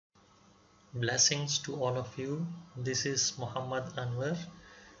Blessings to all of you. This is Muhammad Anwar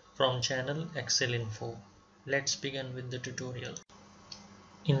from channel Excel Info. Let's begin with the tutorial.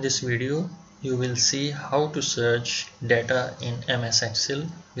 In this video, you will see how to search data in MS Excel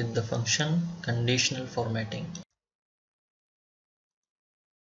with the function conditional formatting.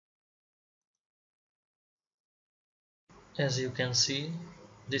 As you can see,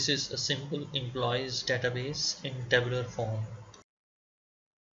 this is a simple employees database in tabular form.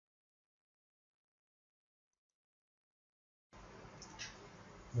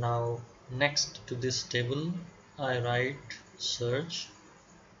 Now, next to this table, I write search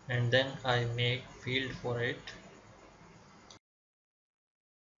and then I make field for it.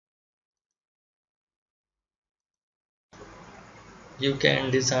 You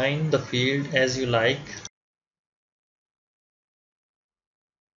can design the field as you like.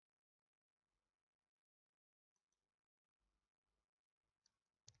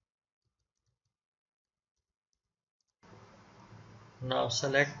 Now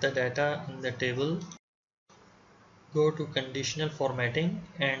select the data in the table, go to conditional formatting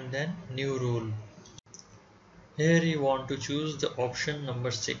and then new rule. Here you want to choose the option number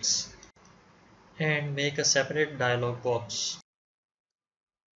 6 and make a separate dialog box.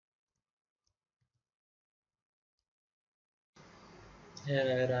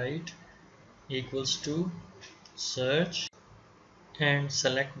 Here I write equals to search and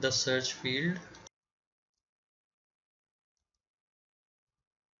select the search field.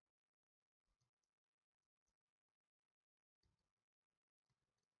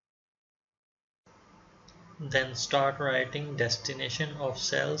 Then start writing destination of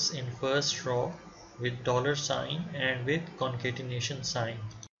cells in first row with dollar sign and with concatenation sign.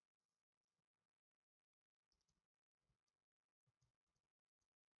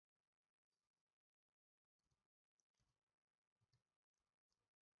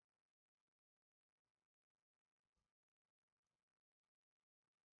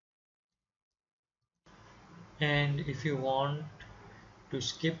 And if you want to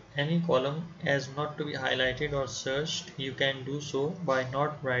skip any column as not to be highlighted or searched, you can do so by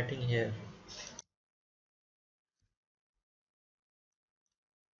not writing here.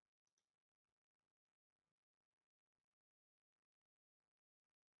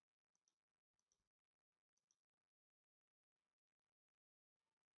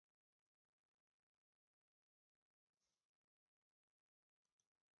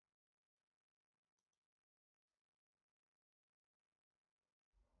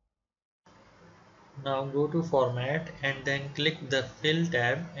 Now go to format and then click the fill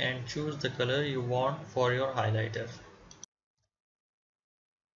tab and choose the color you want for your highlighter.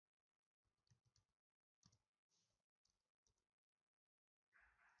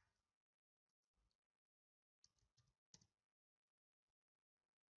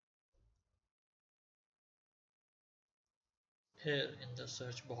 Here in the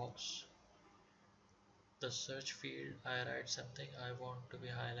search box, the search field, I write something I want to be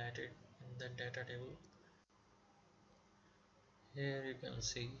highlighted in the data table. Here you can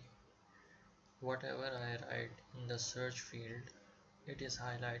see whatever I write in the search field, it is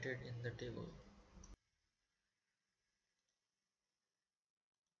highlighted in the table.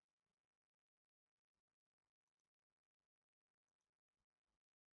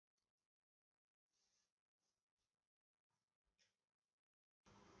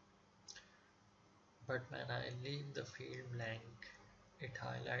 But when I leave the field blank, it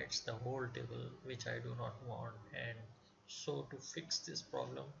highlights the whole table, which I do not want. And so to fix this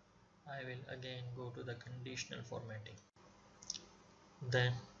problem, I will again go to the conditional formatting.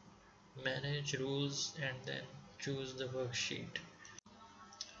 Then manage rules and then choose the worksheet.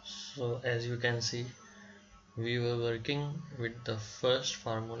 So as you can see, we were working with the first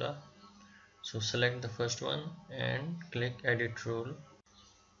formula. So select the first one and click edit rule.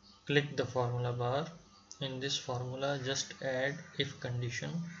 Click the formula bar. In this formula, just add if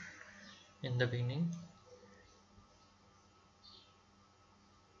condition in the beginning.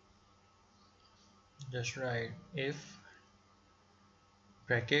 Just write if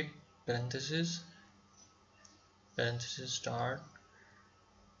bracket parenthesis start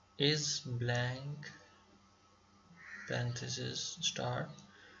is blank parenthesis start,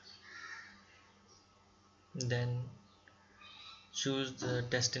 then choose the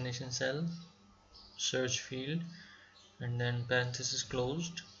destination cell, search field, and then parenthesis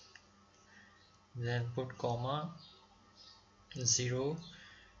closed, then put comma 0,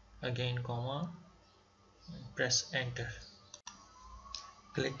 again comma, press enter.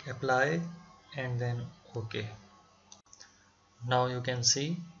 Click apply and then OK. Now you can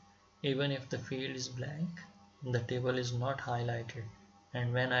see even if the field is blank, the table is not highlighted.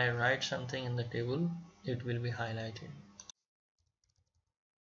 and when I write something in the table, it will be highlighted.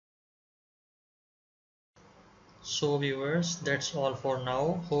 So viewers, that's all for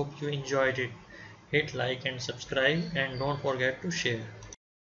now. Hope you enjoyed it. Hit like and subscribe and don't forget to share.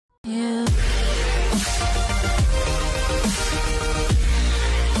 Yeah.